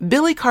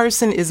Billy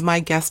Carson is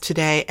my guest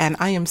today, and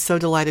I am so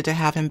delighted to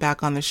have him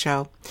back on the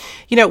show.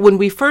 You know, when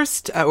we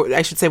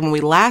when we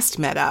last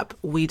met up,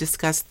 we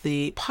discussed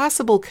the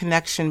possible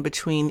connection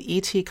between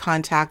ET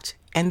contact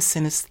and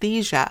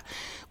synesthesia,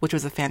 which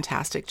was a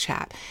fantastic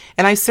chat.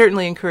 And I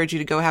certainly encourage you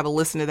to go have a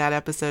listen to that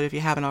episode if you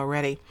haven't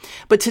already.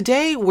 But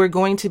today we're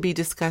going to be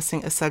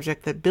discussing a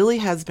subject that Billy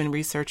has been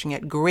researching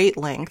at great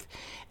length,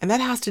 and that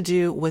has to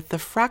do with the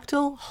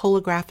fractal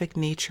holographic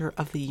nature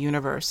of the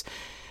universe.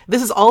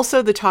 This is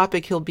also the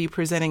topic he'll be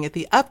presenting at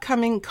the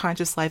upcoming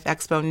Conscious Life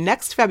Expo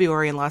next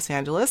February in Los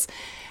Angeles.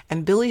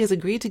 And Billy has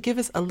agreed to give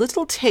us a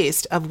little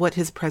taste of what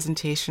his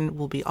presentation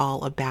will be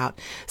all about.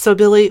 So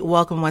Billy,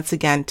 welcome once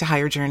again to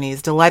Higher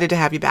Journeys. Delighted to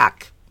have you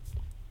back.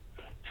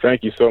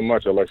 Thank you so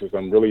much, Alexis.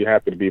 I'm really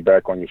happy to be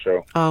back on your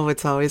show. Oh,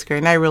 it's always great.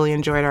 And I really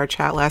enjoyed our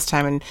chat last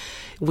time. And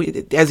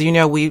we, as you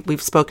know,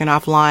 we've spoken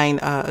offline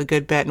a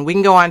good bit, and we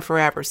can go on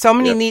forever. So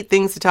many neat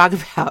things to talk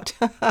about.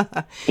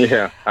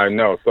 Yeah, I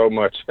know. So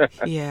much.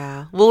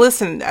 Yeah. Well,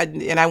 listen,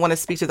 and I want to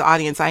speak to the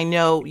audience. I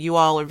know you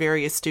all are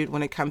very astute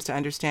when it comes to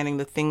understanding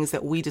the things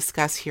that we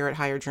discuss here at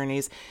Higher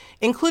Journeys,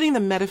 including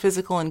the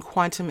metaphysical and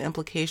quantum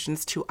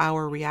implications to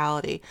our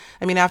reality.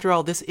 I mean, after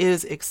all, this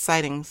is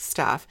exciting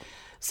stuff.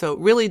 So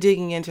really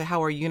digging into how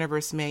our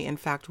universe may in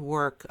fact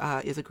work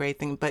is a great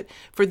thing. But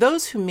for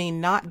those who may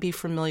not be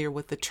familiar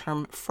with the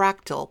term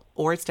fractal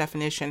or its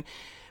definition,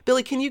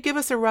 Billy, can you give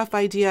us a rough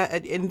idea?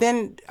 And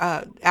then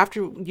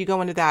after you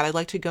go into that, I'd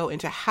like to go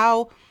into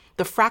how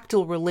the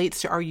fractal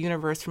relates to our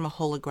universe from a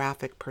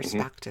holographic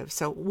perspective. Mm-hmm.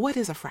 So what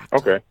is a fractal?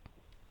 Okay.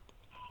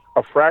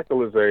 A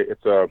fractal is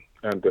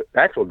and the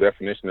actual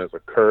definition is a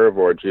curve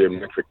or a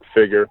geometric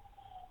figure,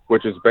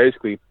 which is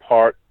basically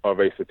part of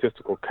a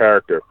statistical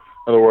character.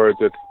 In other words,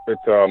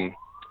 it's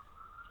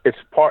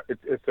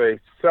a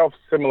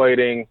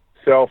self-simulating,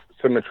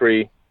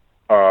 self-symmetry,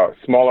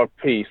 smaller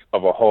piece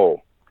of a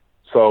whole.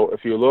 So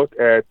if you look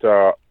at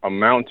a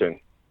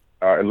mountain,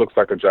 it looks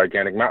like a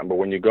gigantic mountain, but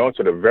when you go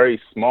to the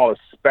very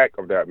smallest speck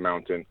of that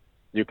mountain,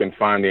 you can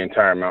find the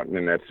entire mountain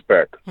in that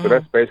speck. So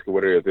that's basically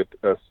what it is.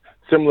 It's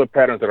similar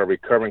patterns that are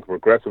recurring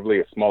progressively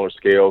at smaller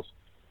scales,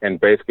 and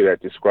basically that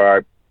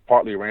describe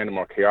partly random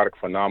or chaotic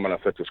phenomena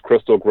such as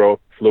crystal growth,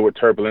 fluid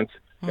turbulence,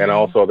 and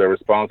also they're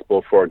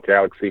responsible for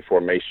galaxy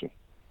formation.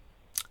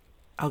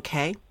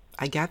 Okay,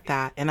 I get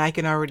that. And I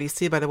can already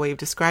see by the way you've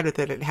described it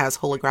that it has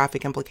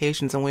holographic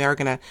implications, and we're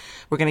gonna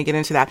get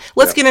into that.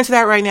 Let's get into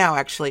that right now,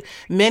 actually.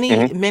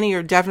 Many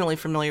are definitely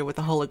familiar with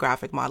the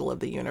holographic model of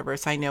the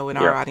universe. I know in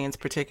our audience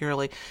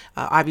particularly,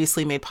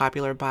 obviously made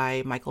popular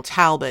by Michael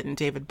Talbot and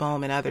David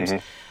Bohm and others.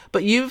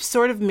 But you've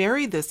sort of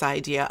married this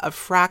idea of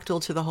fractal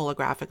to the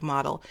holographic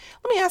model.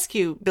 Let me ask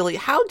you, Billy,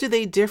 how do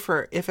they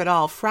differ, if at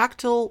all,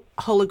 fractal,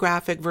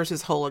 holographic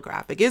versus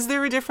holographic? Is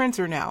there a difference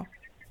or no?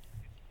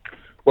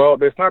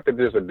 Well, it's not that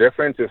there's a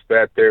difference. It's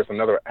that there's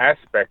another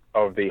aspect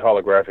of the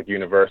holographic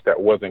universe that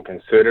wasn't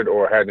considered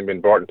or hadn't been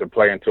brought into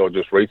play until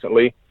just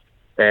recently.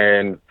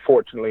 And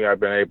fortunately, I've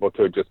been able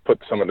to just put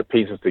some of the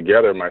pieces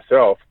together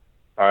myself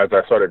as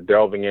I started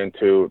delving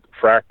into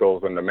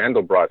fractals and the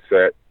Mandelbrot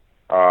set.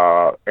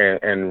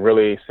 And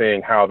really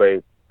seeing how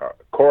they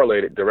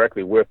correlated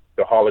directly with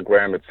the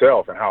hologram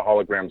itself and how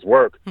holograms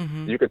work.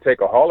 You could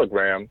take a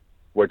hologram,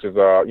 which is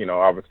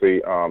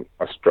obviously a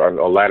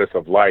lattice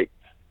of light,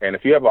 and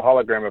if you have a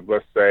hologram of,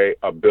 let's say,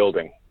 a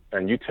building,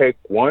 and you take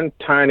one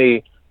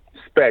tiny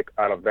speck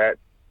out of that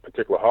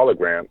particular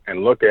hologram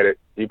and look at it,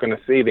 you're going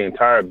to see the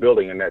entire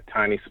building in that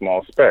tiny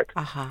small speck.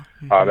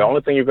 The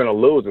only thing you're going to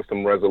lose is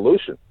some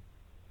resolution.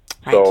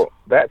 Right. So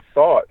that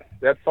thought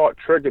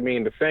triggered me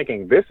into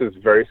thinking this is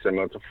very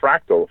similar to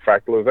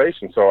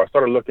fractalization. So I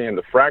started looking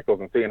into fractals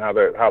and seeing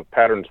how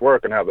patterns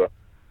work and how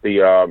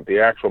the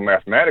actual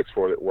mathematics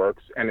for it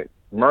works, and it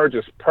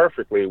merges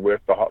perfectly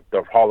with the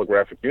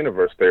holographic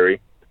universe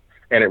theory,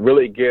 and it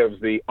really gives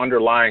the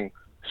underlying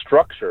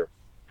structure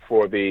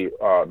for the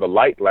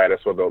light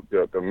lattice or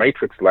the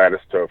matrix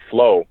lattice to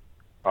flow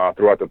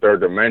throughout the third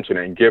dimension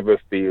and give us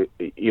the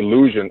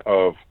illusion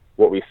of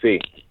what we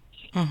see.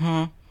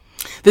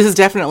 This is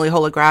definitely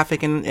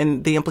holographic,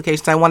 and the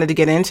implications. I wanted to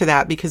get into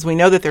that because we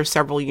know that there's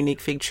several unique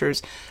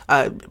features,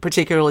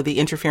 particularly the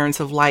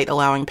interference of light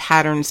allowing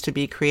patterns to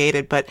be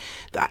created. But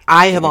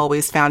I have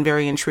always found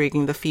very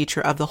intriguing the feature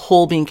of the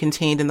whole being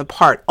contained in the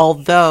part.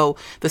 Although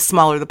the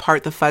smaller the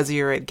part, the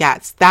fuzzier it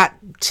gets. That,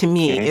 to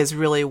me, is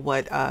really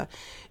what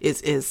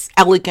is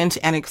elegant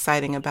and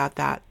exciting about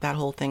that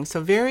whole thing.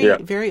 So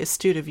very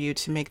astute of you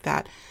to make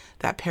that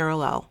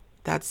parallel.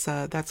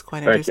 That's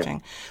quite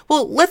interesting.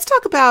 Well, let's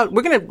talk about,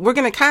 we're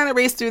gonna kind of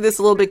race through this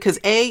a little bit because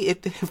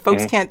if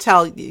folks can't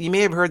tell, you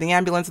may have heard the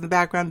ambulance in the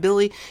background.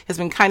 Billy has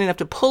been kind enough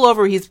to pull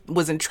over. He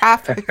was in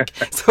traffic,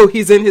 so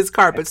he's in his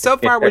car. But so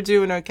far we're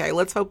doing okay.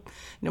 Let's hope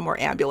no more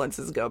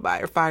ambulances go by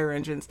or fire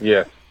engines.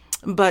 Yeah.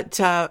 But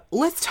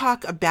let's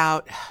talk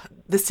about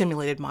the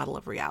simulated model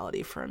of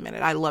reality for a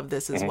minute. I love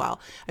this as well.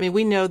 I mean,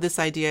 we know this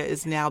idea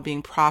is now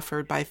being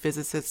proffered by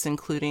physicists,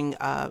 including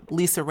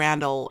Lisa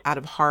Randall out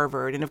of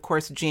Harvard, and of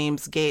course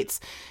James Gates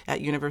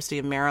at University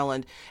of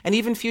Maryland, and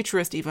even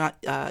futurist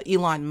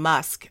Elon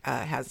Musk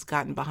has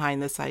gotten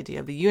behind this idea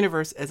of the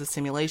universe as a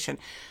simulation.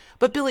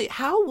 But Billy,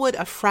 how would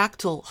a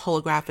fractal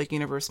holographic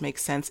universe make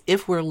sense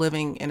if we're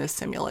living in a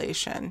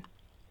simulation,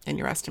 in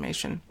your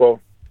estimation? Well,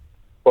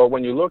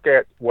 when you look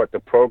at what the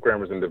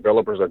programmers and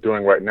developers are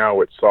doing right now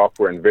with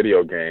software and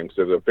video games,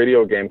 there's a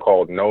video game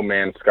called No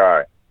Man's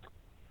Sky.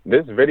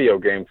 This video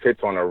game fits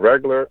on a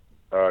regular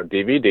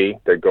DVD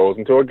that goes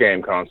into a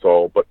game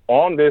console, but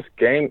on this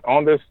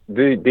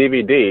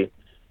DVD,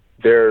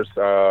 there's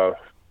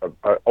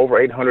over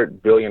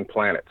 800 billion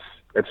planets.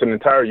 It's an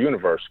entire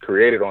universe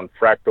created on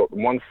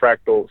one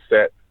fractal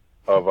set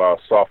of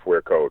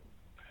software code.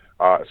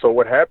 So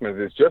what happens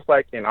is, just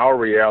like in our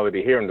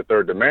reality here in the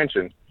third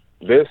dimension,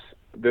 this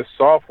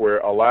software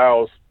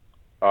allows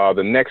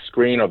the next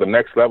screen or the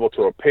next level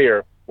to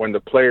appear when the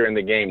player in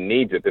the game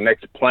needs it, the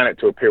next planet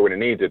to appear when it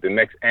needs it, the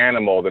next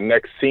animal, the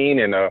next scene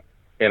in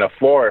a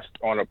forest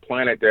on a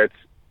planet that's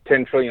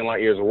 10 trillion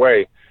light years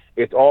away.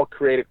 It's all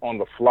created on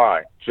the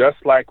fly,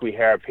 just like we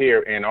have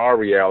here in our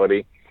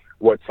reality.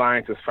 What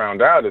science has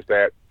found out is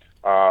that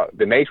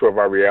the nature of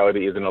our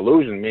reality is an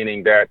illusion,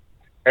 meaning that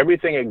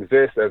everything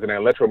exists as an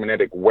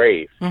electromagnetic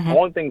wave.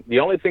 The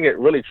only thing that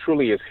really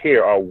truly is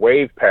here are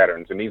wave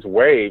patterns, and these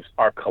waves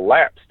are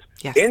collapsed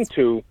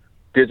into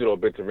digital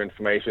bits of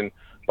information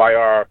by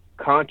our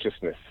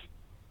consciousness.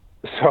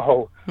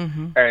 So,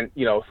 and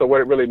so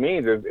what it really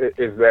means is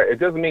that it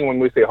doesn't mean when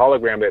we say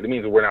hologram that it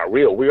means that we're not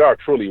real. We are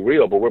truly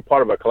real, but we're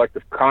part of a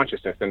collective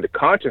consciousness, and the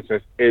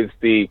consciousness is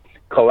the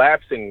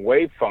collapsing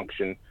wave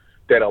function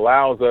that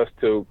allows us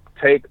to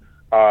take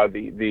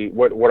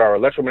what are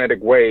electromagnetic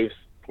waves,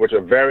 which are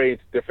various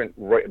different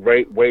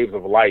waves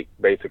of light,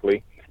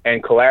 basically,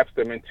 and collapse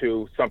them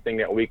into something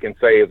that we can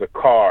say is a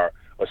car,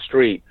 a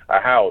street, a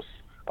house,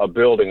 a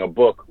building, a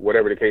book,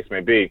 whatever the case may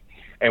be.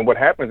 And what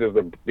happens is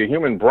the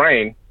human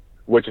brain,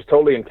 which is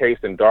totally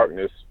encased in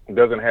darkness,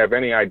 doesn't have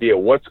any idea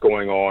what's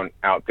going on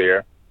out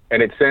there,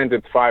 and it sends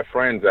its 5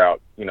 friends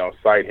out,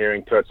 sight,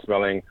 hearing, touch,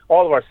 smelling,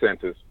 all of our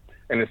senses,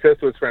 and it says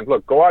to its friends,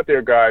 look, go out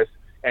there, guys,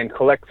 and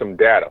collect some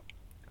data.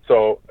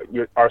 So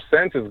our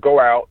senses go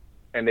out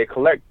and they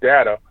collect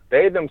data.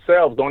 They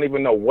themselves don't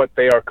even know what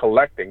they are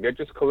collecting. They're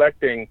just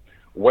collecting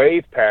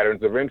wave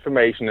patterns of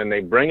information, and they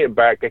bring it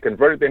back. They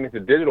convert it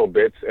into digital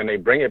bits, and they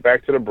bring it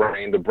back to the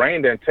brain. The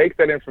brain then takes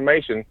that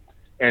information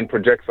and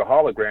projects a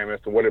hologram as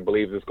to what it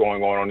believes is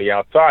going on the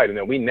outside. And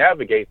then we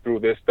navigate through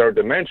this third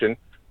dimension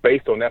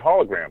based on that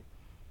hologram.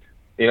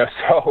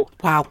 So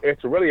wow,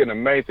 it's really an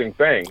amazing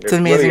thing. It's an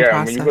amazing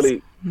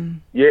process.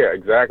 Yeah,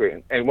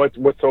 exactly. And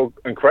what's so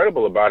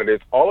incredible about it is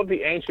all of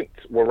the ancients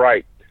were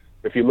right.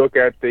 If you look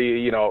at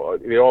they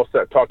all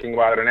start talking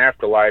about an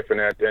afterlife and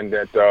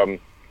that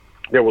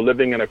they were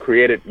living in a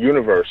created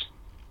universe.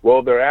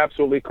 Well, they're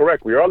absolutely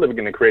correct. We are living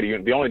in a created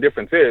universe. The only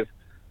difference is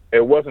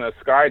it wasn't a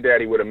sky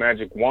daddy with a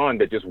magic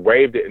wand that just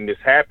waved it and this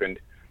happened.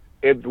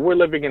 We're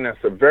living in a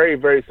very,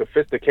 very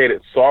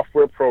sophisticated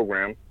software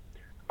program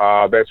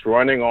that's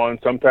running on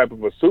some type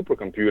of a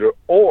supercomputer,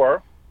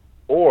 or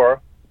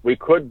we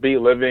could be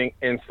living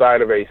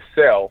inside of a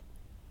cell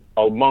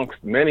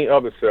amongst many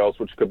other cells,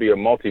 which could be a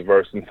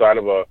multiverse inside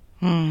of a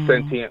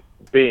sentient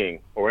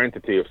being or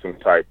entity of some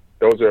type.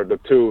 Those are the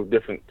two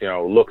different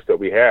looks that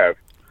we have.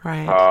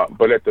 Right.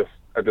 But at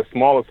the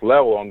smallest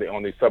level, on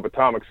the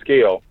subatomic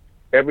scale,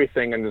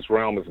 everything in this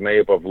realm is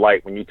made up of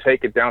light. When you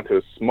take it down to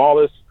the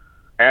smallest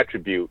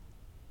attribute,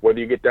 whether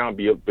you get down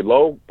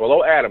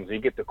below atoms and you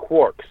get the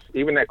quarks,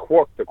 even the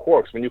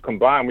quarks, when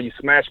you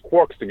smash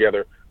quarks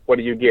together, what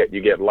do? You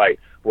get light.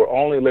 We're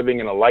only living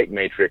in a light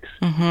matrix.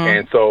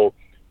 And so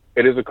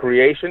it is a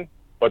creation,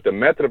 but the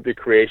method of the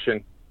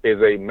creation is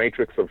a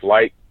matrix of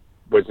light,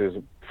 which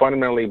is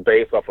fundamentally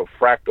based off of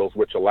fractals,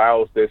 which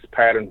allows this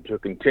pattern to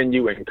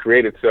continue and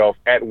create itself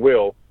at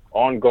will,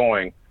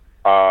 ongoing,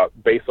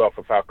 based off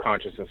of how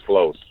consciousness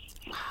flows.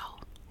 Wow.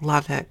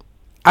 Love it.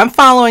 I'm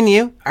following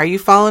you. Are you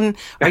following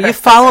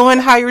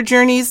Higher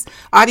Journeys,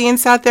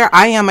 audience out there?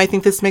 I am. I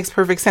think this makes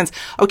perfect sense.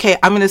 Okay,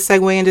 I'm going to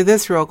segue into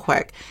this real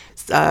quick.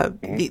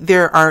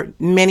 There are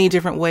many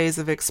different ways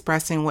of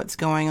expressing what's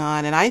going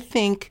on, and I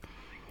think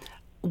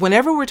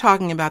whenever we're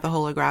talking about the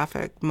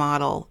holographic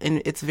model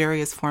in its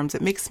various forms,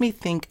 it makes me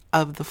think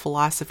of the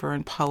philosopher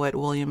and poet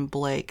William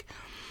Blake,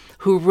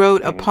 who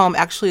wrote a poem.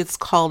 Actually, it's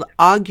called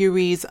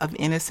Auguries of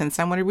Innocence.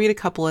 I want to read a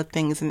couple of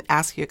things and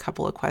ask you a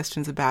couple of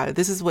questions about it.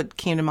 This is what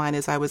came to mind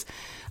as I was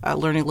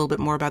learning a little bit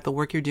more about the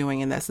work you're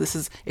doing in this. This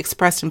is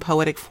expressed in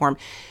poetic form.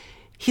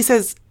 He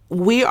says,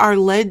 we are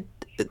led...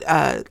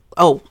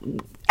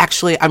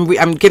 Actually, I'm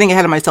getting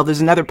ahead of myself. There's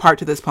another part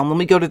to this poem. Let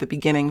me go to the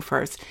beginning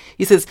first.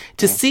 He says,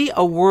 to see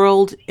a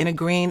world in a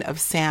grain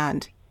of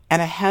sand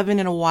and a heaven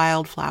in a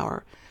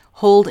wildflower,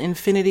 hold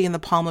infinity in the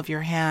palm of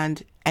your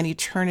hand and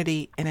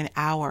eternity in an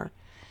hour.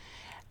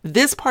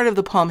 This part of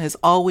the poem has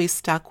always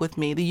stuck with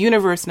me. The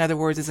universe, in other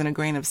words, is in a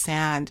grain of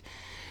sand.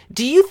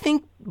 Do you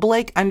think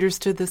Blake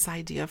understood this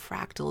idea of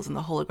fractals and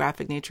the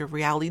holographic nature of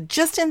reality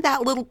just in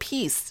that little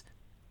piece?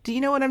 Do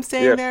you know what I'm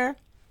saying there?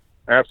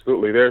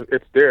 Absolutely.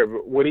 It's there.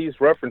 What he's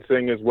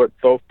referencing is what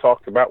Thoth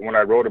talks about when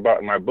I wrote about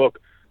in my book,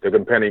 The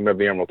Compendium of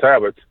the Emerald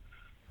Tablets,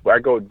 where I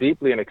go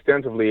deeply and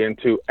extensively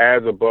into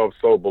As Above,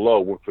 So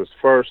Below, which was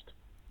first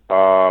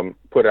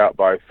put out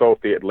by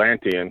Thoth the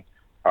Atlantean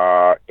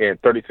in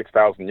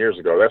 36,000 years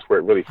ago. That's where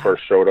it really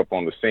first showed up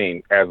on the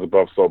scene, As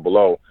Above, So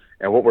Below.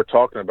 And what we're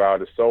talking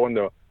about is so in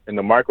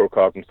the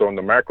microcosm, so in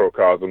the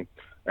macrocosm,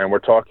 and we're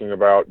talking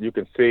about, you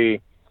can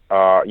see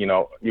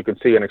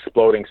an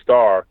exploding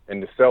star in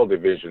the cell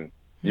division.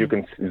 You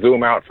can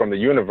zoom out from the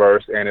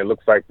universe, and it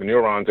looks like the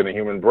neurons in a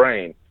human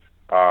brain.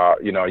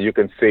 You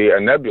can see a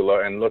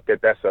nebula and look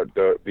at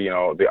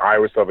the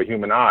iris of a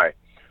human eye.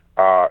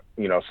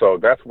 So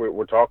that's what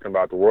we're talking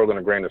about, the world in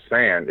a grain of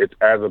sand. It's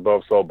as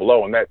above, so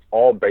below, and that's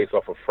all based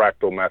off of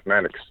fractal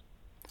mathematics.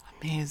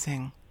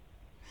 Amazing.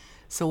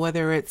 So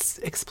whether it's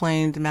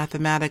explained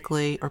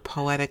mathematically or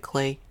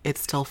poetically,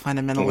 it's still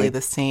fundamentally the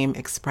same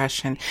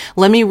expression.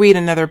 Let me read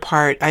another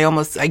part. I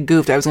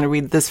goofed. I was going to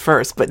read this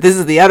first, but this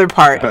is the other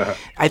part.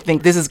 I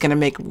think this is going to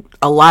make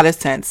a lot of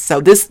sense. So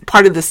this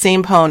part of the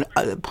same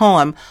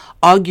poem,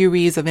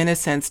 Auguries of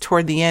Innocence,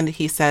 toward the end,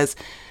 he says,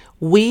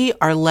 "We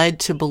are led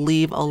to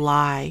believe a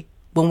lie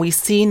when we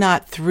see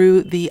not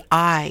through the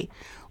eye,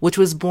 which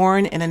was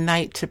born in a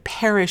night to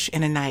perish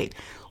in a night.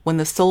 When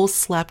the soul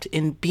slept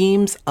in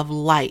beams of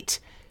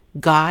light,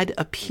 God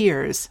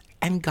appears,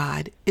 and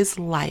God is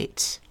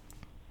light."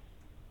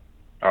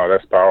 Oh,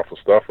 that's powerful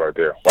stuff right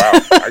there. Wow,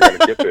 I got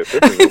to get this.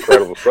 This is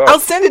incredible stuff. I'll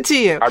send it to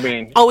you. I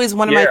mean, always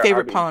one of my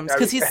favorite poems,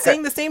 because he's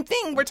saying the same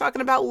thing. We're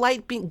talking about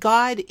light being,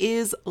 God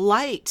is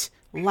light.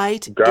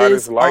 God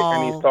is light,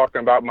 and he's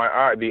talking about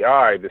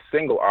the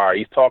single eye.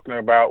 He's talking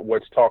about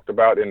what's talked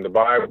about in the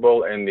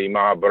Bible, and the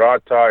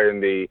Mahabharata,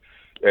 and the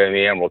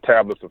Emerald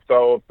Tablets of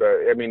Thoth.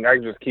 I mean, I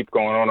can just keep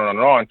going on and on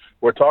and on.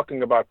 We're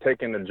talking about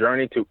taking the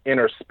journey to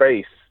inner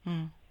space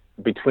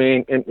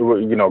between,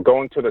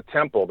 going to the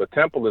temple. The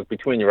temple is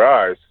between your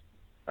eyes.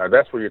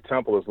 That's where your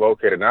temple is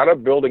located, not a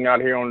building out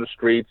here on the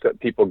streets that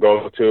people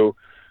go to.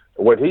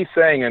 What he's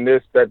saying in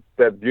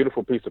that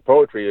beautiful piece of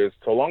poetry is,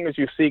 so long as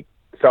you seek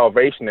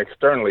salvation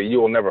externally, you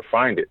will never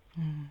find it.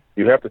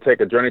 You have to take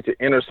a journey to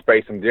inner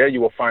space, and there you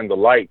will find the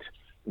light.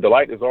 The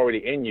light is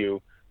already in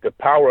you. The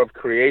power of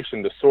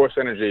creation, the source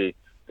energy,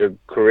 the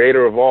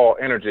creator of all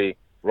energy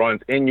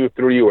runs in you,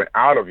 through you, and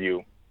out of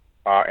you.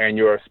 And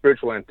your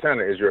spiritual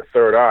antenna is your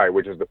third eye,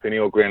 which is the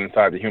pineal gland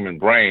inside the human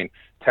brain.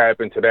 Tap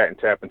into that and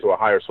tap into a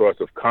higher source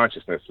of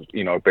consciousness.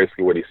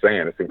 Basically what he's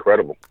saying. It's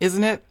incredible.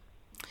 Isn't it?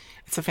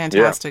 It's a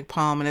fantastic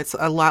poem, and it's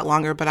a lot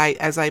longer, but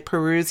as I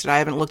perused it, I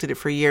haven't looked at it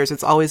for years.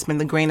 It's always been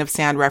the grain of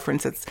sand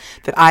reference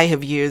that I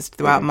have used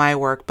throughout my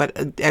work.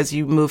 But as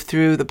you move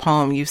through the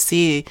poem, you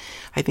see,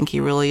 I think he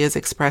really is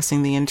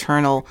expressing the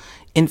internal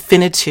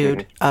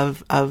infinitude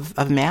of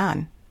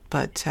man.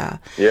 But,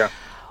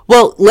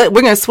 well, we're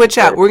going to switch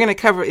up. We're going to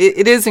cover,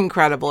 it is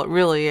incredible. It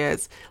really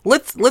is.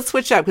 Let's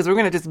switch up, because we're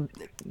going to just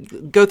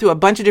go through a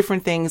bunch of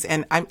different things.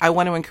 And I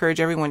want to encourage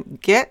everyone,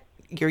 get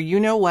your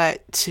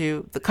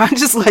to the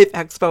Conscious Life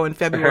Expo in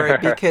February,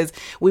 because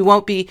Billy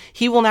won't be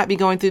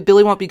going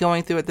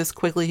through it this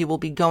quickly. He will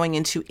be going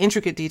into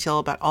intricate detail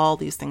about all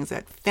these things,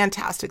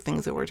 fantastic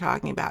things that we're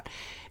talking about,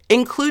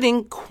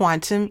 including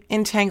quantum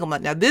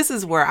entanglement. Now, this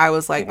is where I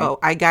was like, oh,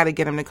 I got to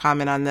get him to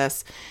comment on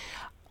this.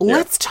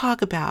 Let's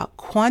talk about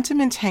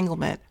quantum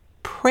entanglement,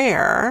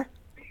 prayer,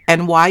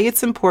 and why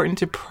it's important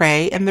to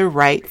pray in the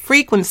right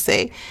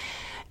frequency.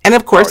 And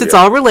of course, it's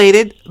all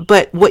related,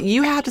 but what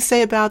you have to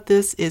say about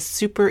this is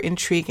super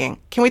intriguing.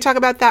 Can we talk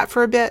about that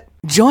for a bit?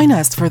 Join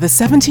us for the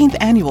 17th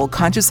Annual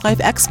Conscious Life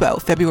Expo,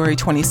 February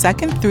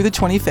 22nd through the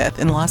 25th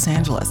in Los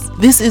Angeles.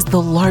 This is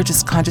the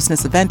largest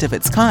consciousness event of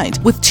its kind,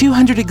 with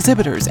 200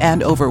 exhibitors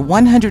and over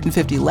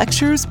 150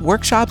 lectures,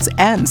 workshops,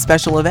 and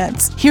special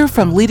events. Hear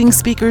from leading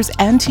speakers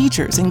and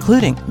teachers,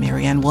 including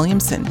Marianne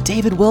Williamson,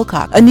 David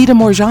Wilcock, Anita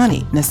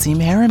Morjani,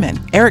 Nassim Harriman,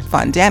 Eric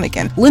Von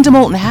Daniken, Linda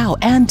Moulton Howe,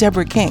 and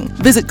Deborah King.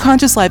 Visit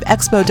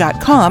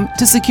ConsciousLifeExpo.com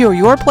to secure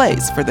your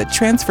place for the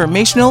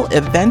transformational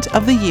event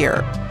of the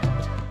year.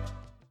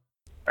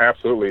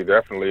 Absolutely,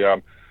 definitely.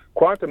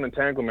 Quantum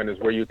entanglement is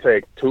where you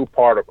take two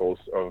particles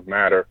of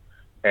matter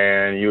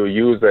and you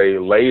use a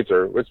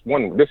laser.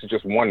 This is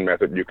just one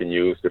method you can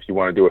use if you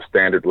want to do a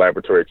standard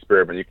laboratory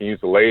experiment. You can use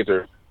a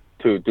laser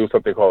to do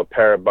something called a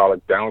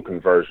parabolic down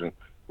conversion,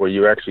 where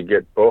you actually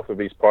get both of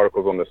these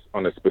particles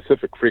on a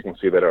specific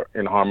frequency that are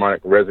in harmonic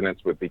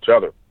resonance with each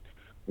other.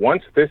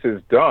 Once this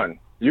is done,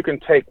 you can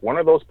take one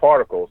of those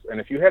particles,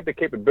 and if you have the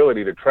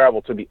capability to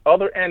travel to the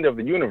other end of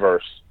the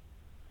universe,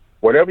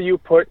 whatever you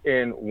put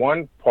in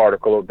one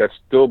particle that's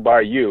still by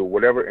you,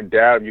 whatever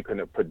data, you can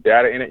put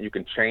data in it, you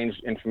can change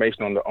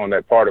information on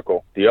that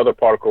particle, the other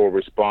particle will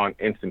respond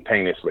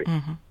instantaneously.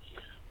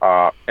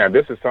 And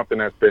this is something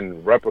that's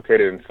been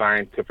replicated in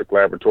scientific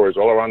laboratories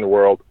all around the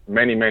world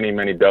many, many,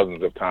 many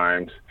dozens of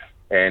times.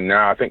 And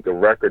now I think the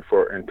record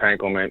for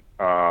entanglement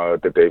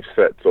that they've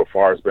set so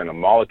far has been a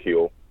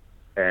molecule.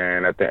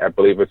 and I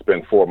believe it's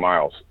been 4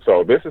 miles.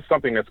 So this is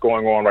something that's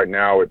going on right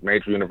now at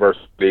major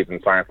universities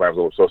and science labs.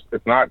 So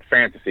it's not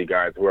fantasy,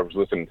 guys. Whoever's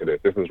listening to this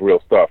is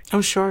real stuff.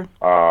 Oh, sure.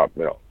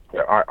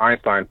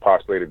 Einstein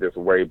postulated this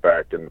way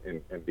back in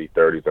the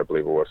 30s, I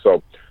believe it was.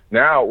 So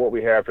now what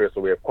we have here,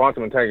 so we have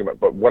quantum entanglement.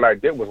 But what I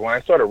did was when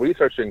I started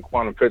researching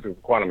quantum physics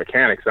and quantum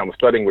mechanics, I was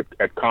studying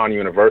at Conn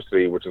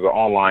University, which is an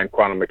online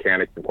quantum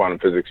mechanics and quantum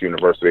physics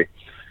university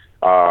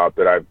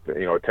that I've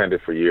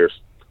attended for years.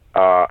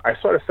 I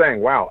started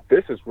saying, wow,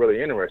 this is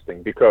really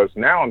interesting, because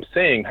now I'm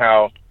seeing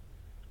how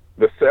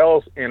the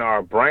cells in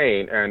our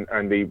brain and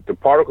the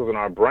particles in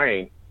our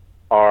brain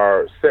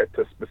are set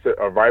to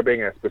are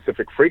vibrating at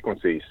specific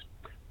frequencies.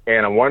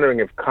 And I'm wondering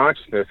if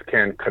consciousness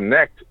can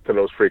connect to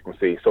those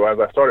frequencies. So as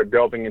I started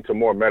delving into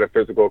more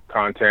metaphysical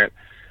content,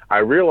 I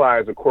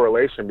realized a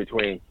correlation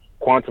between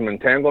quantum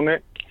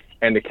entanglement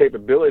and the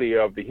capability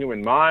of the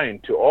human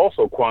mind to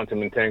also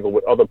quantum entangle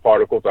with other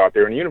particles out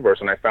there in the universe.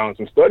 And I found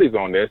some studies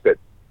on this that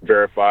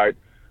verified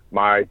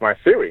my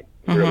theory,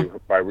 really,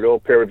 by real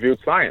peer-reviewed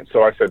science.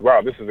 So I said,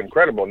 wow, this is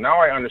incredible. Now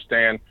I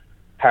understand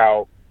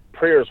how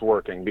prayer is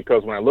working,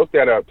 because when I looked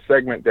at a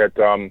segment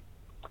that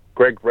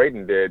Greg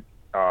Braden did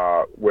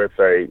with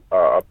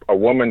a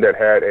woman that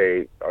had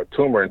a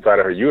tumor inside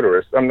of her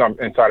uterus,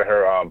 inside of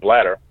her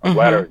bladder, a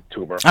bladder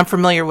tumor. I'm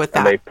familiar with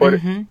that. And they put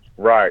it,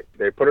 right,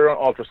 they put it on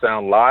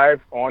ultrasound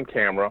live on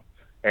camera,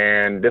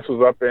 and this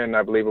was up in,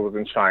 I believe it was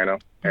in China,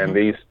 and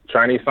these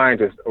Chinese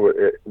scientists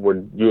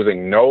were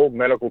using no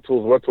medical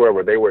tools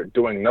whatsoever. They were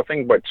doing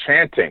nothing but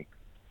chanting,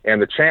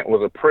 and the chant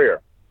was a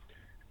prayer.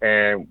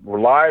 And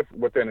live,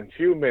 within a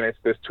few minutes,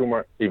 this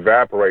tumor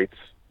evaporates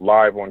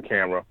live on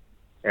camera,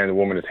 and the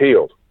woman is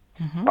healed.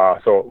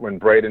 So when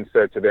Braden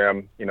said to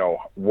them,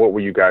 what were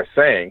you guys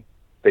saying?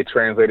 They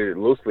translated it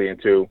loosely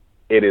into,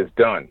 it is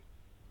done.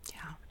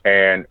 Yeah.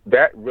 And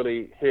that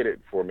really hit it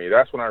for me.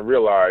 That's when I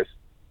realized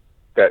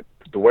that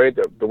the way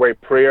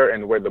prayer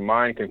and the way the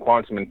mind can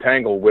quantum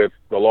entangle with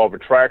the law of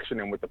attraction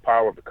and with the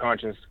power of the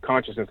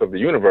consciousness of the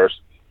universe,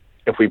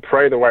 if we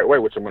pray the right way,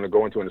 which I'm going to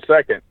go into in a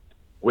second,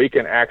 we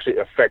can actually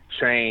affect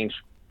change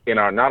in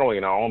not only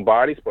in our own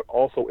bodies, but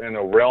also in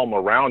a realm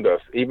around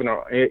us,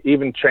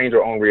 even change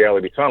our own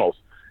reality tunnels.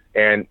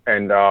 And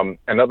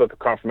another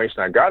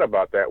confirmation I got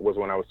about that was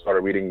when I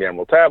started reading the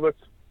Emerald Tablets,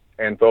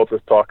 and Thoth is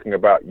talking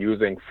about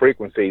using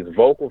frequencies,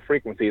 vocal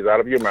frequencies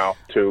out of your mouth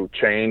to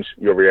change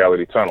your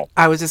reality tunnel.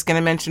 I was just going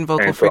to mention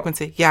vocal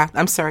frequency. Yeah,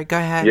 I'm sorry. Go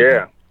ahead.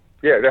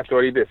 Yeah, that's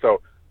what he did. So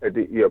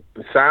the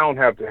sound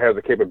has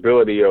the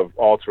capability of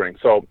altering.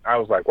 So I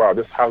was like, wow,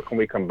 how can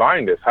we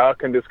combine this? How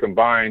can this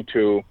combine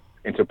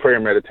into prayer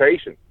and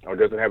meditation, or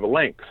does it have a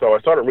link? So I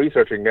started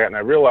researching that, and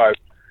I realized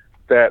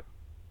that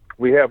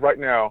we have right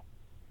now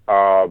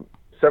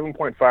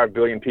 7.5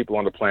 billion people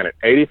on the planet.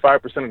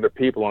 85% of the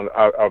people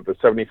of the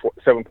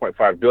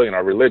 7.5 billion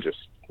are religious,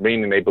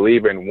 meaning they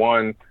believe in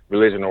one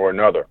religion or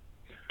another.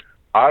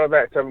 Out of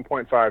that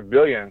 7.5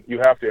 billion, you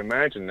have to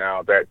imagine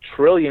now that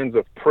trillions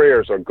of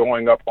prayers are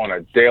going up on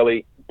a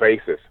daily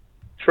basis.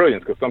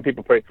 Trillions, because some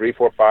people pray 3,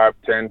 4, 5,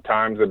 10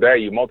 times a day.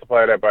 You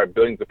multiply that by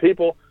billions of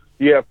people,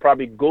 you have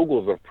probably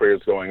Googles of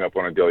prayers going up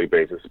on a daily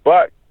basis.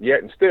 But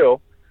yet and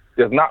still,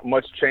 there's not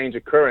much change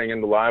occurring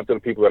in the lives of the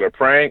people that are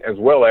praying, as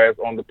well as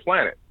on the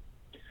planet.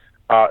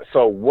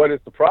 So what is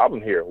the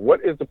problem here?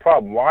 What is the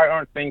problem? Why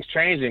aren't things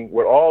changing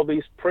with all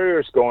these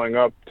prayers going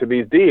up to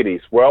these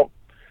deities? Well,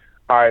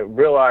 I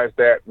realized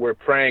that we're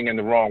praying in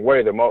the wrong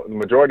way. The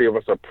majority of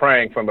us are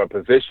praying from a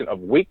position of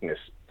weakness.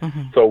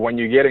 So when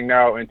you're getting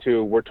now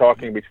into, we're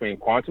talking between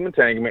quantum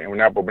entanglement, and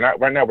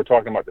right now we're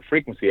talking about the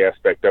frequency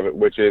aspect of it,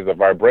 which is a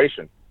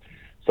vibration.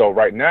 So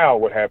right now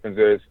what happens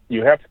is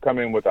you have to come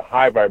in with a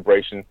high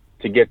vibration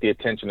to get the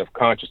attention of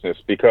consciousness,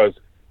 because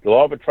the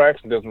law of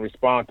attraction doesn't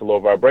respond to low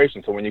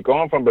vibration. So when you're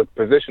going from a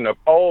position of,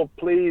 oh,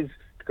 please,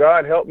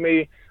 God, help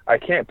me, I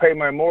can't pay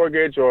my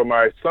mortgage, or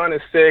my son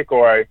is sick,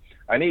 or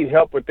I need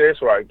help with this,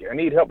 or I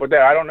need help with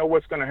that, I don't know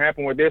what's going to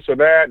happen with this or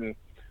that, and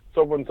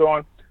so forth and so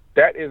on.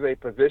 That is a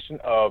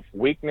position of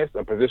weakness,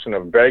 a position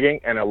of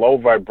begging, and a low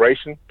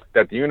vibration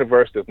that the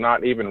universe does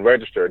not even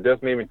register. It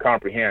doesn't even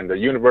comprehend. The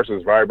universe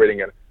is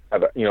vibrating at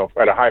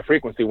a high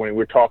frequency when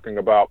we're talking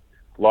about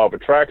law of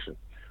attraction.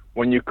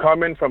 When you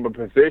come in from a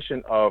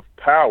position of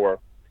power,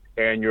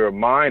 and your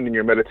mind and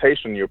your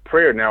meditation, your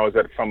prayer now is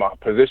from a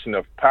position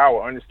of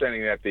power,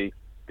 understanding that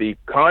the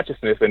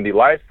consciousness and the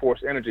life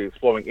force energy is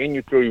flowing in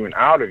you, through you, and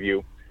out of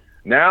you.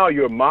 Now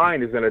your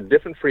mind is in a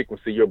different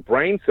frequency. Your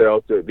brain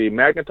cells, the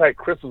magnetite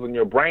crystals in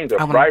your brains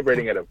are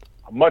vibrating at a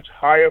much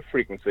higher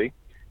frequency,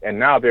 and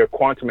now they're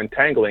quantum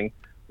entangling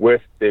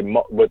with the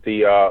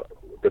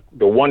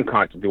one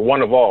conscious, the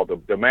one of all,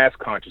 the mass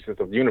consciousness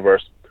of the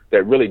universe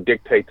that really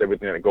dictates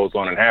everything that goes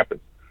on and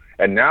happens.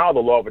 And now the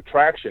law of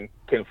attraction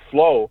can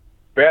flow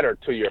better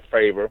to your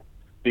favor,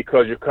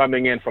 because you're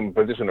coming in from a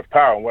position of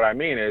power. And what I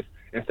mean is,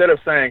 instead of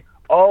saying,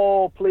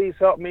 oh, please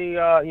help me,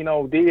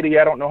 deity,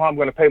 I don't know how I'm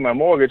going to pay my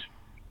mortgage,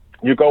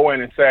 you go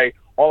in and say,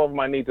 all of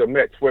my needs are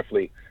met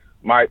swiftly.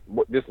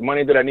 This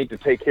money that I need to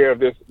take care of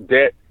this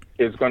debt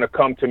is going to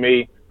come to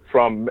me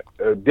from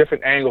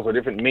different angles or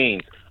different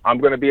means. I'm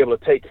going to be able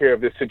to take care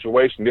of this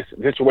situation. This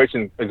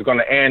situation is going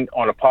to end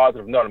on a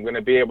positive note. I'm going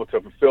to be able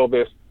to fulfill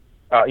this,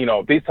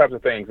 these types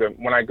of things. And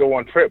when I go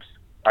on trips,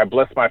 I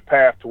bless my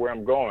path to where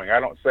I'm going. I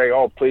don't say,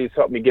 oh, please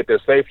help me get there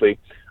safely.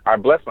 I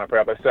bless my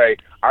path. I say,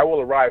 I will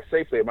arrive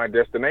safely at my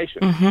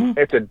destination. Mm-hmm.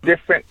 It's a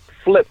different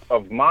flip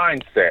of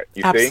mindset,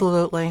 you see?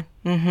 Absolutely.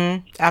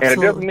 Mm-hmm. Absolutely. And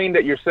it doesn't mean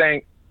that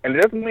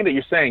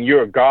you're saying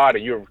you're a God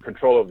and you're in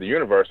control of the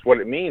universe. What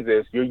it means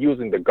is you're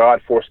using the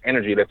God force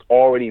energy that's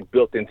already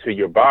built into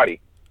your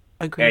body.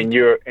 Agreed. And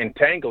you're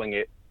entangling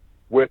it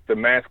with the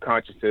mass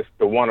consciousness,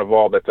 the one of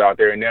all that's out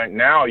there. And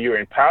now you're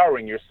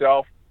empowering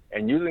yourself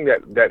and using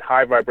that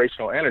high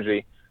vibrational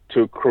energy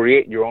to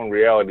create your own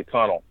reality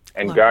tunnel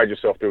and guide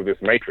yourself through this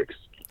matrix.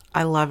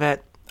 I love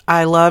it.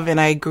 I love and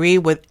I agree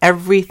with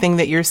everything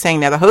that you're saying.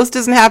 Now, the host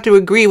doesn't have to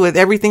agree with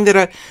everything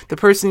that the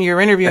person you're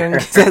interviewing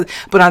says,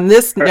 but on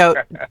this note,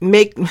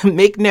 make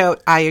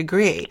note, I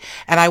agree.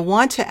 And I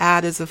want to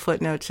add as a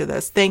footnote to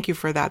this, thank you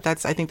for that.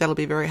 I think that'll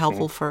be very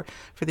helpful for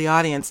the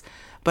audience.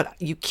 But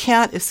you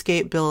can't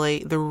escape,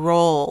 Billy, the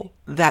role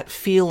that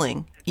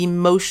feeling,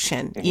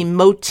 emotion,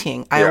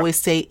 emoting, I always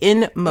say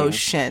in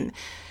motion,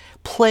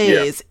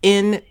 plays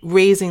in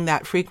raising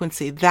that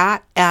frequency,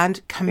 that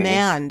and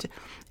command.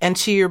 And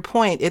to your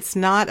point, it's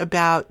not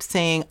about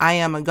saying, I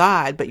am a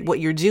God, but what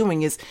you're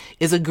doing is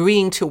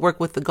agreeing to work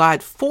with the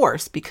God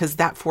force because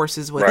that force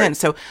is within. Right.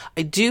 So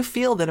I do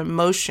feel that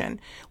emotion,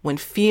 when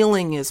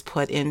feeling is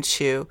put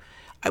into,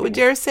 I would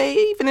dare say,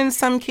 even in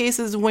some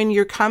cases, when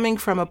you're coming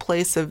from a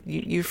place of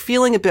you're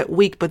feeling a bit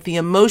weak, but the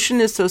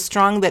emotion is so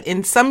strong that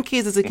in some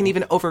cases it can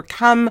even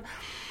overcome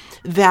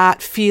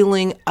that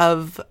feeling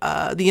of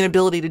the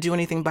inability to do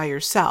anything by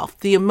yourself.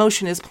 The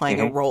emotion is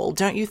playing a role,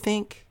 don't you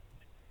think?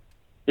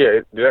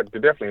 Yeah,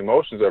 definitely.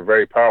 Emotions are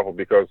very powerful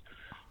because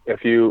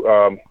if you're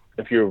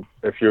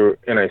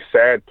in a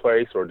sad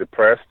place or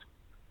depressed,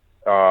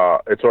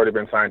 it's already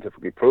been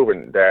scientifically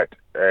proven that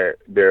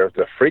there's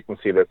a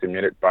frequency that's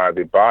emitted by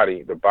the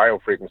body, the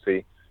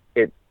biofrequency.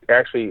 It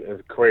actually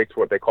creates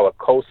what they call a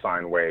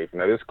cosine wave.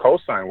 Now, this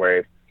cosine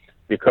wave,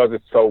 because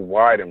it's so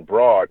wide and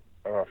broad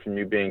from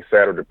you being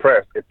sad or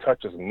depressed, it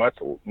touches much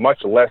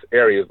less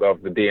areas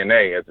of the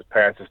DNA as it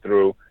passes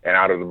through and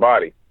out of the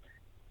body.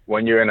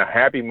 When you're in a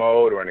happy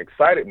mode or an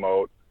excited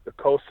mode, the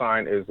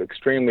cosine is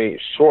extremely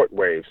short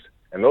waves,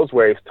 and those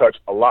waves touch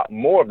a lot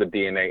more of the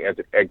DNA as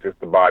it exits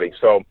the body.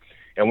 So,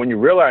 and when you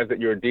realize that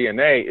your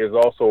DNA is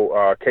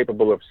also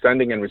capable of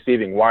sending and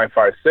receiving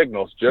Wi-Fi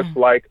signals, just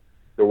like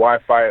the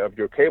Wi-Fi of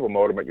your cable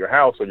modem at your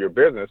house or your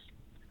business,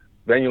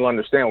 then you'll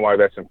understand why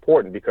that's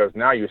important, because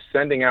now you're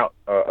sending out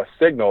a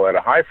signal at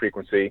a high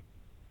frequency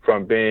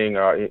from being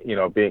in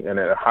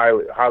a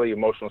highly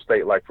emotional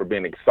state, like for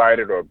being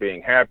excited or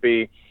being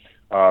happy,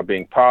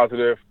 being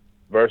positive,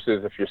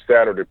 versus if you're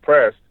sad or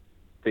depressed,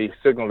 the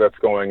signal that's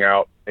going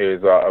out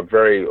is a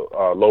very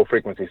low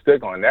frequency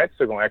signal, and that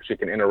signal actually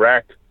can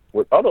interact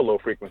with other low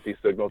frequency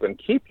signals and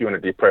keep you in a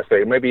depressed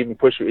state, maybe even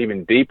push you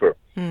even deeper,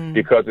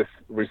 because it's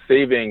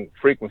receiving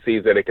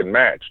frequencies that it can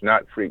match,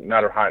 not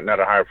a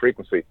higher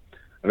frequency.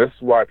 And this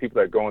is why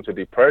people that go into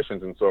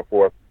depressions and so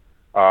forth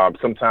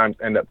sometimes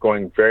end up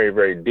going very,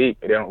 very deep.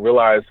 They don't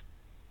realize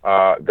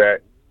that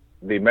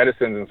the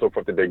medicines and so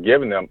forth that they're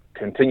giving them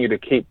continue to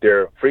keep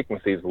their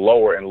frequencies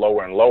lower and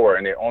lower and lower,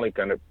 and they're only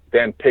going to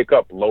then pick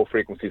up low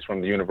frequencies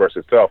from the universe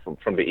itself,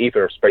 from the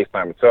ether of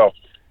space-time itself,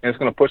 and it's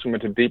going to push them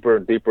into deeper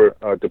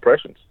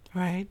depressions.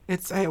 Right.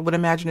 I would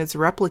imagine it's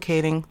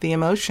replicating the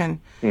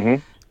emotion.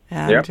 And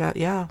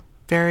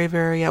very,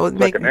 very. It's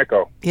like an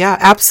echo. Yeah,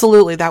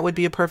 absolutely. That would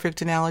be a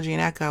perfect analogy, an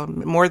echo,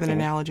 more than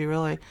analogy,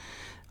 really.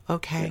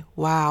 Okay.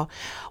 Wow.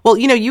 Well,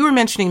 you were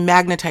mentioning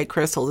magnetite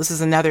crystal. This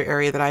is another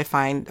area that I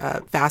find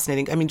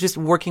fascinating. I mean, just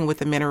working with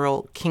the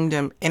mineral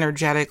kingdom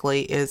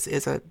energetically is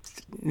a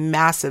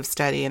massive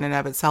study in and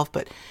of itself,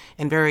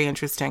 and very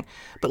interesting.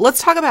 But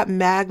let's talk about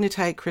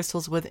magnetite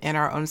crystals within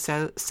our own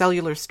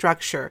cellular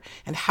structure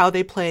and how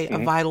they play a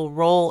vital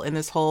role in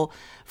this whole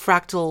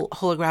fractal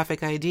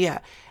holographic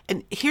idea.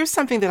 And here's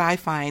something that I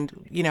find,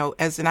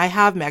 and I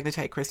have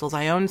magnetite crystals,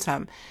 I own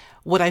some.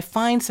 What I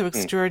find so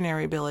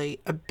extraordinary, Billy,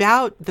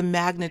 about the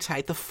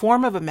magnetite, the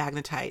form of a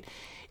magnetite,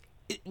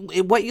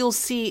 what you'll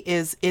see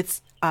is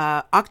its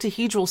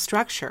octahedral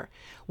structure,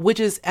 which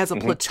is, as a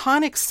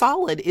platonic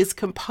solid, is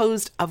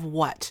composed of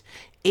what?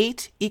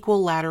 8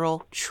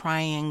 equilateral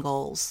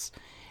triangles.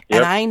 Yep.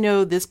 And I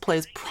know this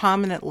plays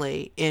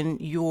prominently in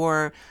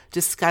your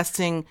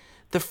discussing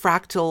the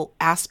fractal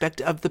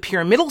aspect of the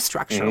pyramidal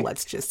structure,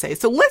 let's just say.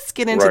 So let's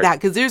get into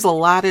that, because there's a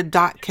lot of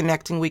dot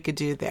connecting we could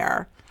do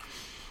there.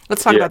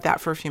 Let's talk about that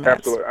for a few minutes.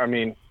 Absolutely. I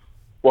mean,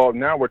 well,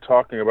 now we're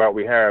talking about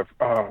we have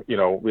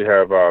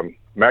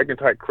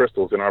magnetite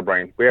crystals in our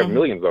brain. We have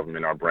millions of them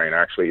in our brain,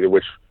 actually,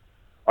 which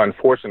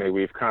unfortunately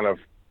we've kind of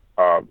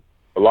a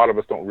lot of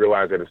us don't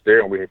realize that it's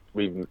there, and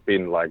we've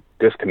been like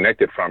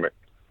disconnected from it,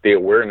 the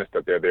awareness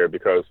that they're there.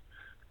 Because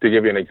to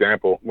give you an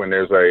example, when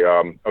there's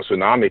a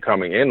tsunami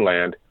coming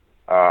inland,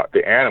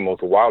 the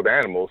wild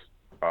animals,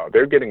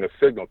 they're getting a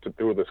signal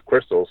through these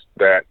crystals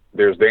that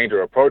there's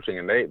danger approaching,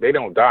 and they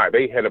don't die.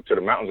 They head up to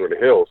the mountains or the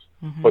hills,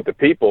 but the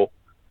people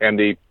and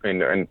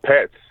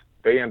pets,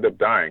 they end up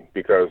dying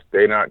because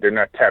they're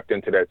not tapped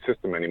into that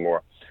system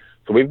anymore.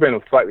 So we've been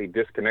slightly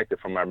disconnected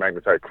from our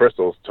magnetite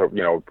crystals.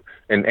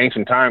 In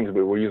ancient times,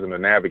 we were using them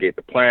to navigate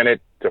the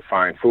planet, to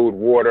find food,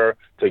 water,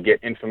 to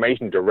get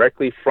information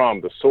directly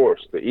from the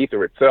source, the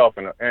ether itself,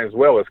 and as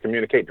well as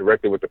communicate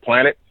directly with the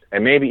planet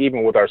and maybe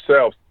even with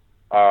ourselves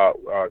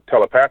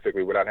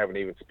telepathically without having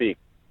to even speak.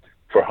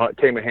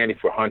 Came in handy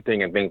for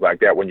hunting and things like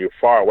that. When you're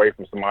far away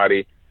from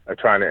somebody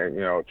trying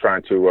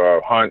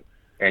to hunt,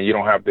 and you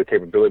don't have the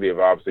capability of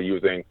obviously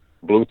using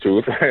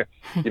Bluetooth,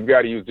 you've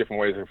got to use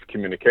different ways of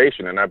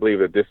communication. And I believe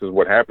that this is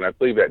what happened. I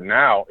believe that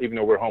now, even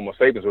though we're Homo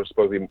sapiens, we're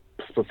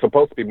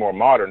supposed to be more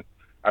modern.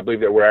 I believe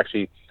that we're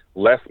actually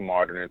less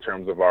modern in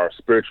terms of our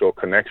spiritual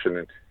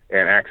connection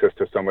and access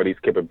to some of these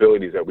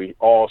capabilities that we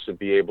all should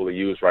be able to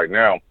use right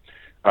now.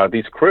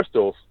 These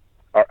crystals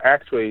are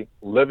actually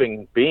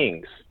living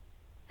beings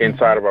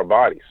inside of our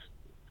bodies.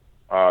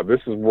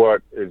 This is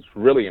what is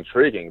really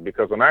intriguing,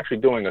 because I'm actually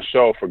doing a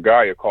show for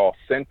Gaia called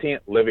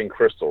Sentient Living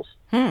Crystals.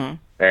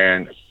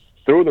 And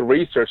through the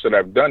research that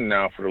I've done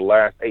now for the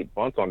last 8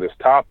 months on this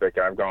topic,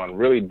 I've gone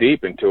really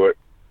deep into it.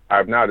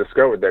 I've now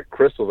discovered that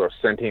crystals are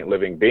sentient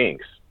living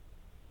beings.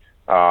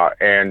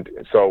 And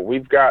so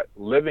we've got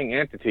living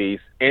entities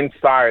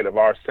inside of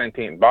our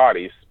sentient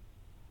bodies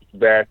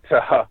that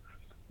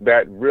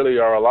really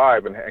are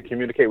alive and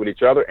communicate with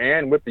each other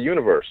and with the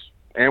universe.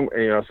 And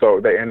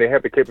they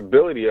have the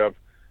capability of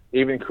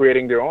even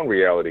creating their own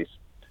realities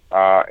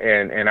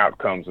and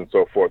outcomes and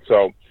so forth.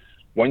 So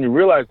when you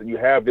realize that you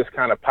have this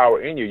kind of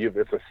power in you,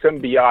 it's a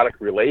symbiotic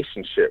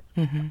relationship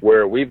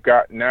where we've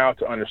got now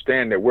to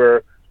understand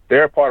that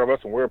they're a part of us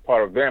and we're a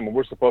part of them, and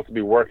we're supposed to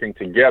be working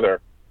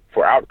together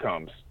for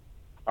outcomes,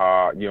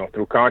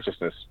 through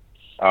consciousness.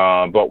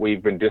 But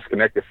we've been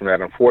disconnected from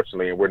that,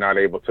 unfortunately, and we're not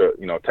able to,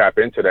 tap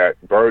into that.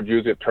 Birds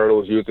use it,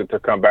 turtles use it to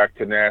come back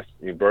to nest.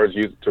 Birds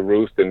use it to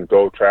roost and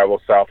go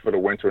travel south for the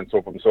winter and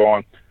so forth and so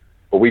on.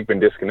 But we've been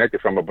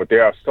disconnected from it. But they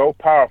are so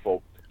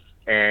powerful,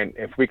 and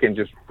if we can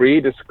just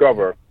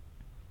rediscover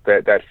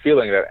that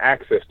feeling, that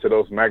access to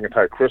those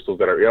magnetite crystals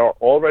that are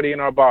already in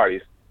our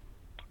bodies,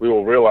 we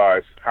will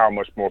realize how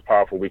much more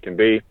powerful we can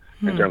be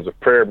in terms of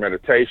prayer,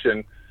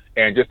 meditation,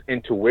 and just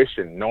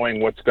intuition,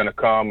 knowing what's going to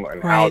come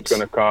and how it's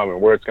going to come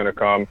and where it's going to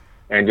come,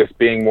 and just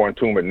being more in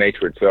tune with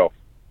nature itself.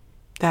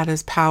 That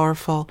is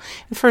powerful.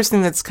 The first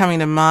thing that's coming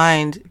to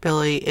mind,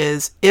 Billy,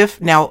 is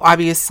now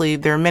obviously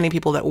there are many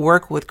people that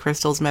work with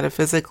crystals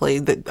metaphysically,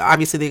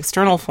 obviously the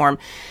external form,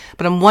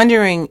 but I'm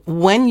wondering,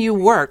 when you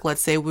work,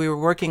 let's say we were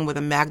working with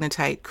a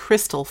magnetite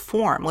crystal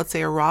form, let's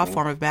say a raw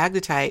form of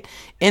magnetite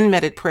in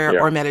prayer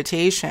or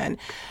meditation,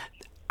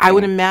 I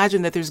would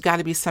imagine that there's got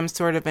to be some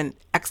sort of an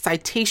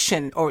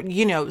excitation or,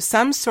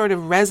 some sort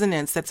of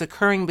resonance that's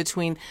occurring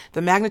between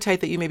the magnetite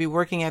that you may be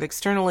working at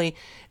externally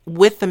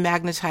with the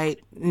magnetite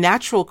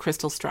natural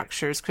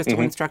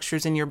crystalline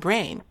structures in your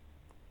brain,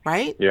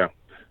 right? Yeah,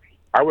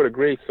 I would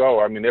agree. So,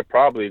 I mean, they're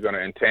probably going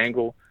to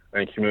entangle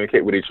and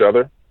communicate with each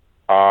other.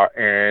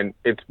 And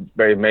it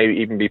may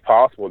even be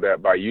possible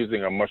that by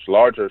using a much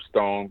larger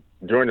stone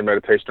during the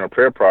meditation or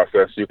prayer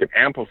process, you can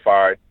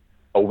amplify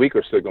a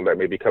weaker signal that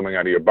may be coming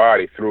out of your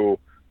body through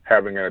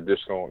having an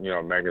additional,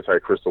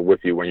 magnetite crystal with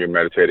you when you're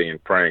meditating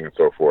and praying and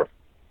so forth.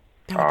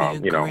 That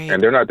would be great.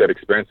 And they're not that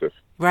expensive.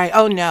 Right.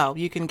 Oh, no.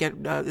 You can get,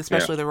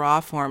 especially the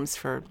raw forms,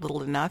 for little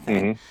to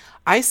nothing.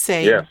 I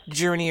say,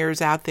 journeyers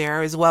out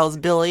there, as well as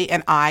Billy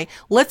and I,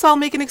 let's all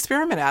make an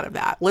experiment out of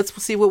that. Let's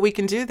see what we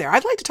can do there.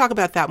 I'd like to talk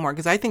about that more,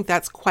 because I think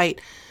that's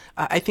quite,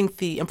 I think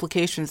the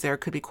implications there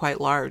could be quite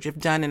large if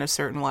done in a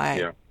certain way.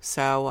 Yeah.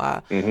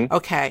 So,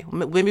 okay,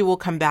 maybe we'll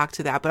come back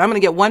to that. But I'm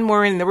going to get one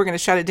more in, and then we're going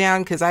to shut it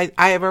down, because I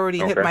have already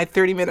hit my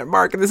 30-minute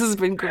mark, and this has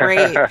been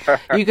great.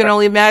 You can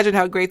only imagine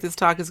how great this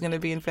talk is going to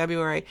be in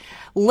February.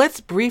 Let's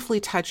briefly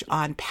touch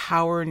on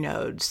power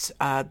nodes.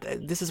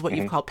 This is what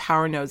you've called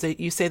power nodes.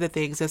 You say that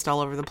they exist all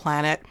over the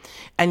planet,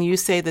 and you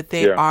say that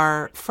they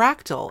are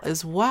fractal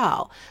as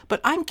well. But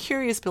I'm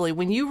curious, Billy,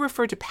 when you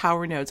refer to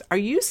power nodes, are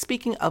you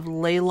speaking of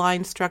ley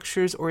line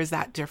structures, or is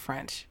that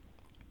different?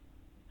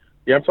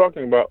 Yeah, I'm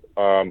talking about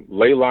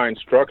ley line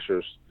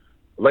structures,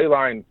 ley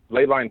line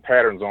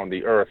patterns on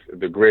the Earth,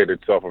 the grid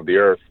itself of the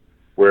Earth,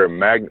 where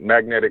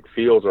magnetic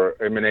fields are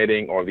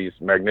emanating, or these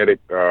magnetic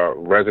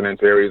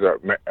resonance areas are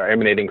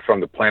emanating from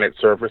the planet's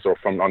surface or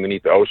from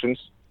underneath the oceans.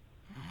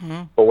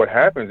 But what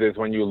happens is,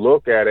 when you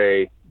look at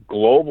a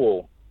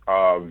global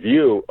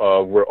view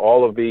of where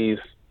all of these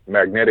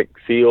magnetic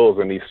fields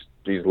and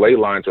these ley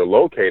lines are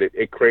located,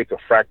 it creates a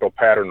fractal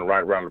pattern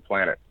right around the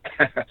planet.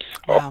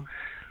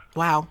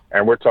 Wow.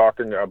 And we're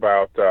talking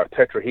about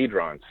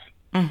tetrahedrons.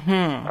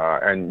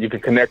 And you can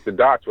connect the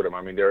dots with them.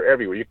 I mean, they're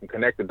everywhere. You can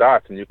connect the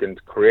dots, and you can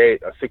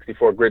create a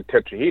 64-grid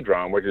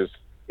tetrahedron, which is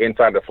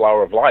inside the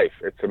flower of life.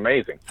 It's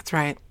amazing. That's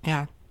right.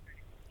 Yeah.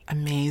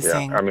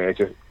 Amazing. Yeah. I mean, it's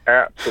just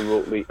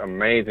absolutely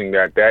amazing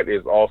that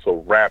is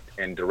also wrapped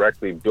and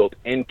directly built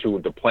into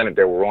the planet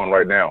that we're on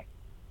right now.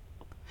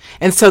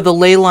 And so the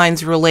ley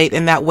lines relate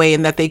in that way,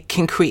 in that they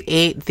can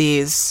create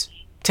these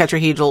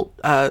tetrahedral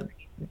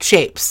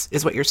shapes,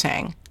 is what you're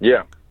saying.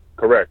 Yeah,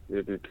 correct.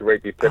 You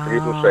create these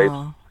tetrahedral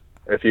shapes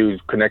if you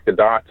connect the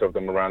dots of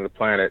them around the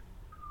planet.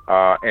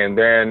 And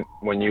then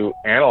when you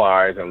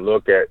analyze and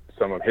look at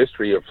some of the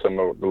history of some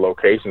of the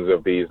locations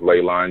of these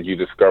ley lines, you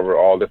discover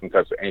all different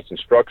types of ancient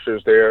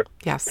structures there,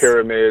 yes,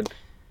 pyramids,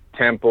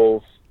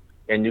 temples,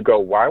 and you go,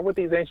 why would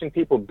these ancient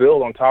people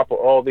build on top of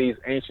all these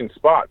ancient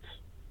spots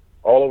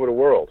all over the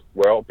world?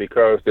 Well,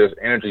 because there's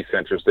energy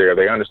centers there.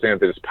 They understand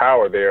that there's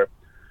power there.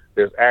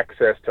 There's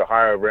access to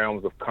higher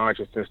realms of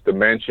consciousness,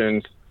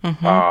 dimensions,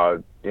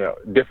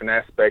 different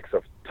aspects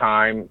of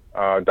time,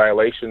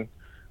 dilation,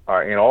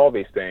 in all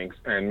these things,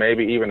 and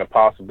maybe even a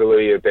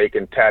possibility that they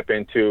can tap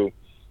into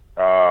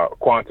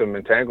quantum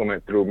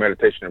entanglement through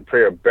meditation and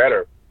prayer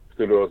better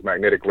through those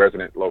magnetic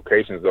resonant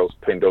locations,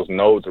 those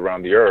nodes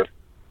around the Earth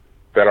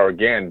that are,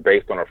 again,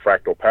 based on a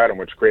fractal pattern,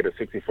 which create a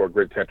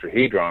 64-grid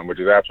tetrahedron, which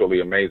is absolutely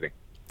amazing.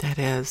 That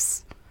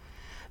is.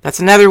 That's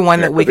another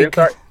one that we could...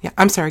 Yeah,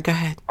 I'm sorry, go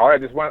ahead. I'll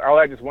add just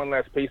one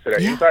last piece to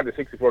that. Yeah. Inside the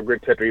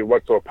 64-grid tetrahedron,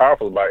 what's so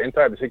powerful about it,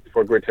 inside the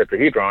 64-grid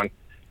tetrahedron,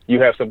 you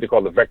have something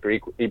called the vector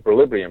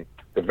equilibrium.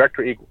 The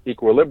vector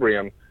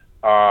equilibrium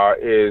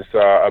is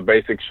a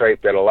basic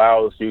shape that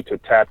allows you to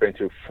tap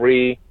into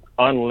free,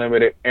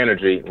 unlimited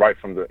energy right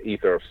from the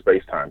ether of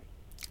space-time.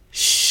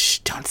 Shh,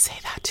 don't say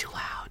that too loud.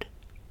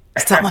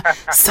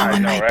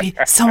 Someone might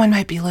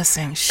be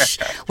listening. Shh,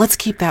 let's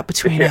keep that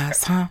between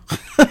us, huh?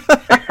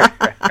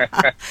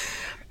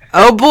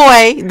 Oh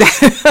boy.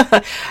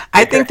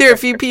 I think there are a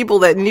few people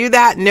that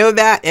know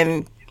that,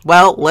 and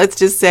well, let's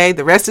just say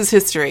the rest is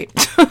history.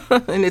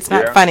 And it's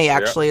not funny,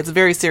 actually. It's a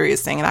very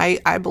serious thing, and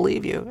I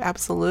believe you.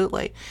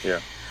 Absolutely. Yeah.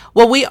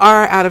 Well, we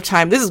are out of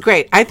time. This is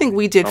great. I think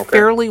we did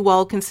fairly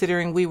well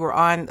considering we were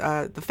on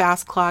the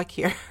fast clock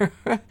here.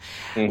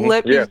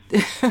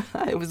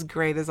 It was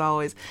great, as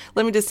always.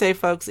 Let me just say,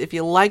 folks, if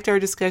you liked our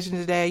discussion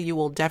today, you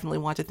will definitely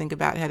want to think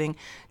about heading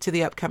to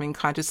the upcoming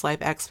Conscious Life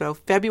Expo,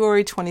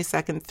 February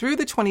 22nd through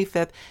the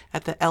 25th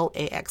at the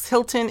LAX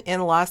Hilton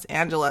in Los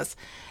Angeles.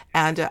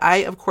 And I,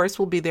 of course,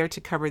 will be there to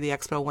cover the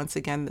expo once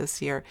again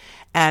this year.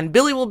 And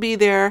Billy will be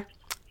there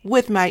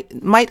with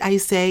might I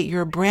say,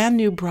 your brand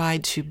new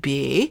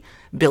bride-to-be.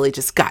 Billy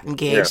just got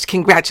engaged. Yeah.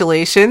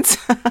 Congratulations.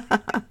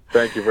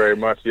 Thank you very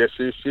much. Yes,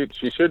 she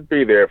should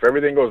be there. If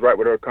everything goes right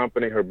with her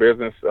company, her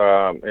business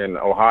in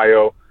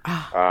Ohio,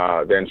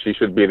 then she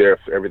should be there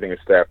if everything is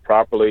staffed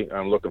properly.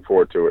 I'm looking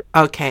forward to it.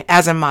 Okay,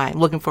 as am I.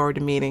 Looking forward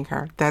to meeting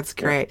her. That's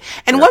great.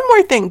 Yeah. And one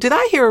more thing. Did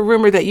I hear a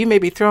rumor that you may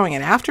be throwing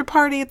an after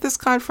party at this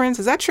conference?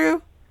 Is that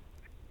true?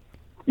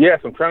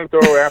 Yes, I'm trying to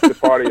throw an after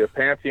party, a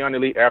Pantheon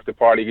Elite after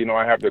party. You know,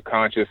 I have the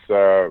Conscious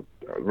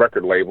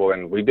record label,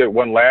 and we did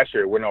one last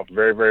year. It went off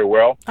very, very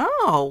well.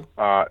 Oh.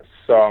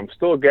 So I'm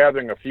still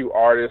gathering a few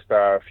artists.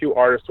 A few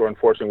artists who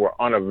unfortunately were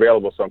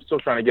unavailable, so I'm still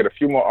trying to get a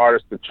few more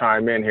artists to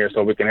chime in here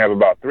so we can have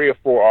about 3 or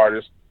 4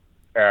 artists,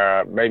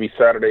 maybe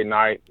Saturday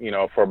night,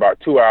 for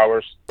about 2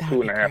 hours,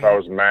 2.5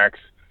 hours max,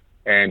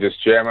 and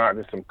just jam out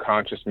to some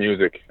conscious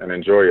music and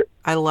enjoy it.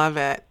 I love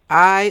it.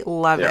 I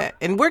love it.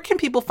 And where can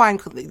people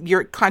find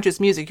your conscious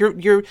music?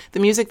 Your the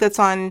music that's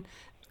on,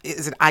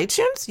 is it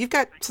iTunes? You've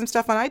got some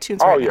stuff on iTunes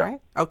now, right?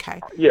 Okay.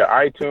 Yeah,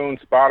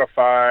 iTunes,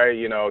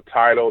 Spotify,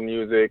 Tidal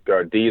Music,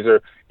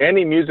 Deezer.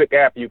 Any music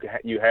app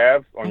you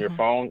have on your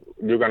phone,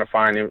 you're going to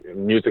find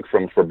music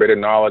from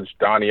Forbidden Knowledge,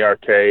 Donny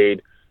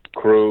Arcade,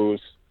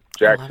 Cruz,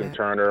 Jackson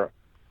Turner.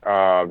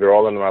 They're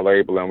all under my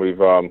label, and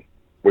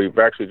we've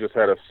actually just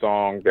had a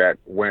song that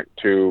went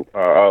to,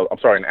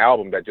 an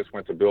album that just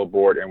went to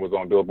Billboard and was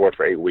on Billboard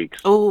for 8 weeks.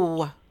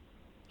 Oh,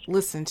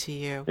 listen to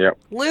you. Yep.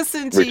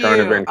 Listen to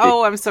you.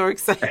 Oh, I'm so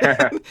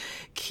excited.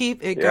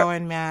 Keep it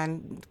going,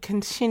 man.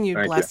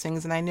 Continued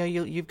blessings. And I know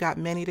you've got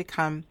many to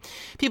come.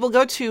 People,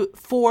 go to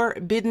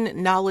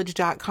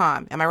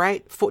forbiddenknowledge.com. Am I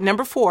right?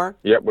 Number 4.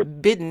 Yep,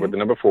 with the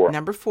number 4.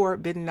 Number 4,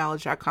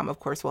 forbiddenknowledge.com. Of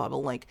course, we'll have a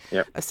link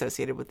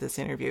associated with this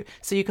interview.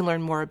 So you can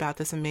learn more about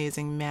this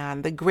amazing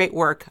man, the great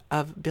work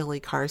of Billy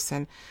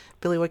Carson.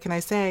 Billy, what can I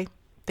say?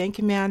 Thank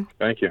you, man.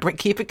 Thank you.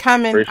 Keep it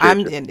coming.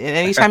 And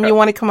anytime you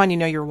want to come on,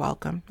 you're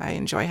welcome. I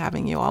enjoy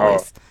having you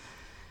always.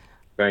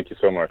 Thank you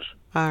so much.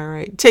 All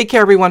right. Take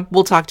care, everyone.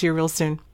 We'll talk to you real soon.